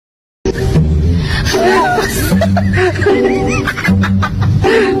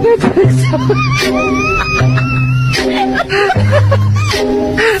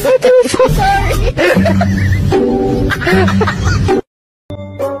I'm so sorry.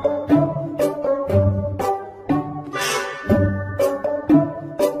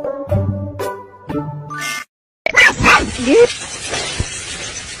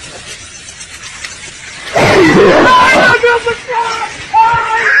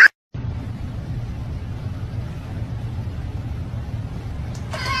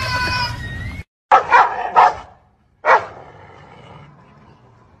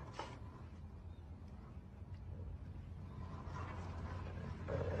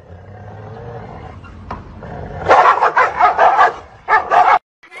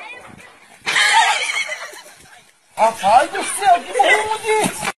 Rapaz do céu, que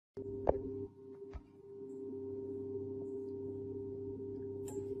rude!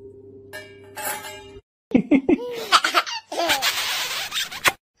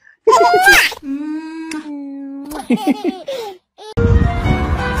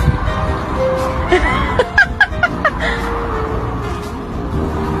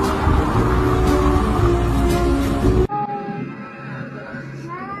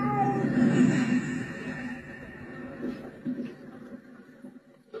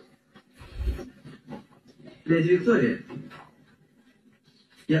 Леди Виктория,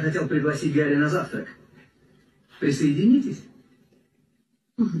 я хотел пригласить Гарри на завтрак. Присоединитесь?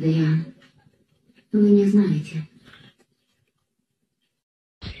 Ох, Дариан, вы не знаете.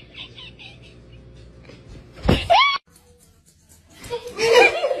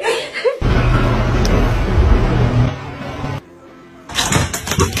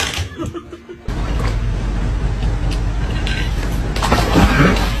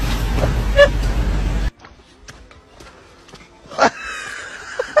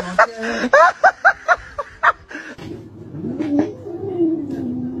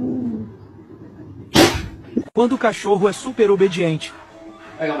 Quando o cachorro é super obediente.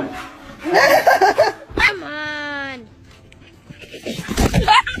 Come on.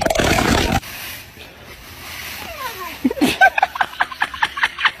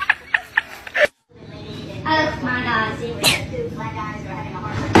 Oh my God, see, my guys are having a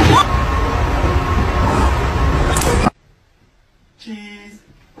hard time. Cheese.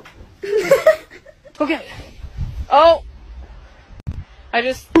 Okay. Oh. I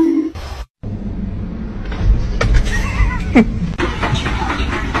just...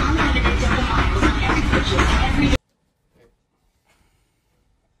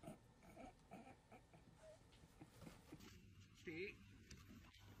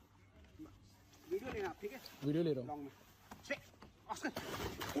 Video later. Yeah,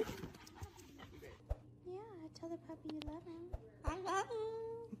 tell the puppy you love him. I love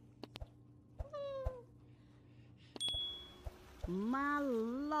him. My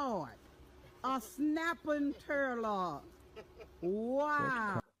Lord, a snapping turtle.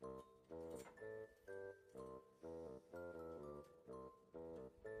 Wow.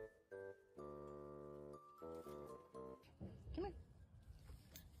 Come here.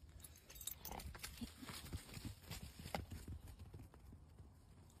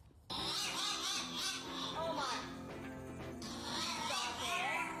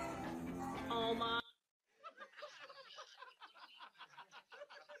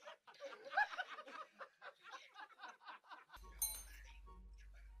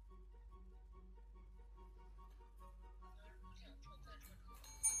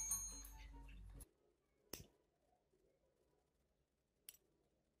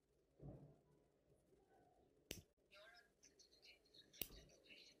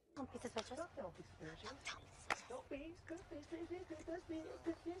 Don't be suspicious. Don't be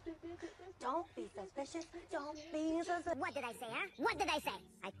suspicious. Don't be suspicious. What did I say, huh? What did I say?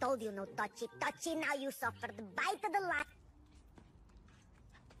 I told you no touchy. Now you suffer the bite of the lion.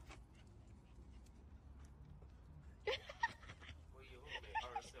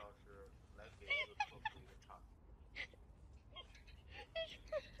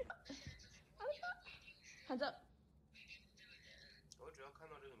 Hands up.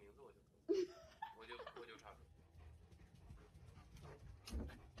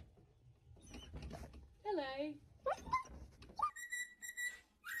 Hello.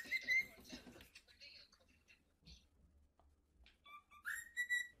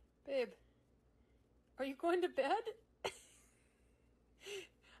 Babe, are you going to bed?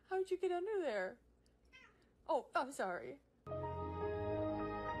 How'd you get under there? Oh, I'm sorry.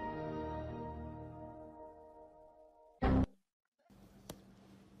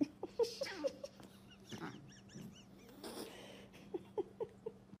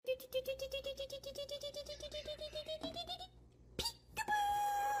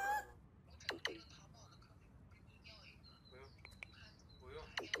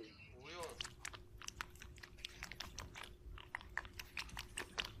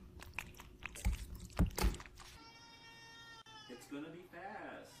 It's gonna be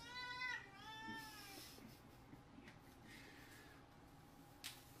fast.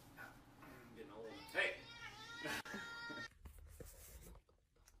 I'm getting old. Hey!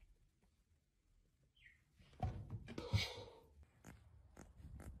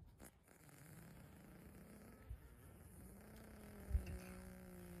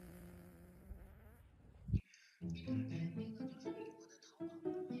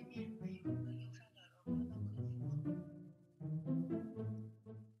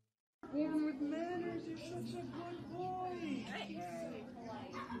 Born with manners, you're such a good boy.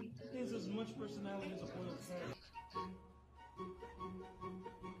 He has as much personality as a boiled cat.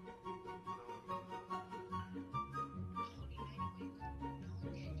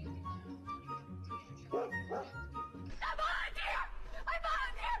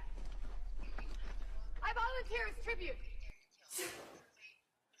 I volunteer as tribute.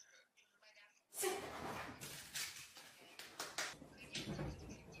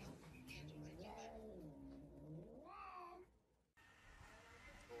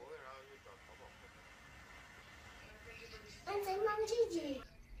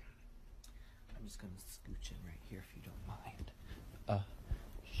 I'm just gonna scooch in right here if you don't mind.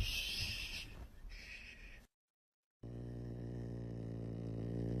 Shh.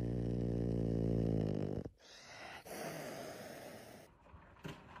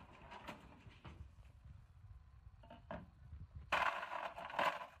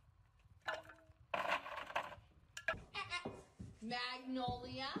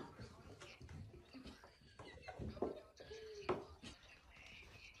 Magnolia.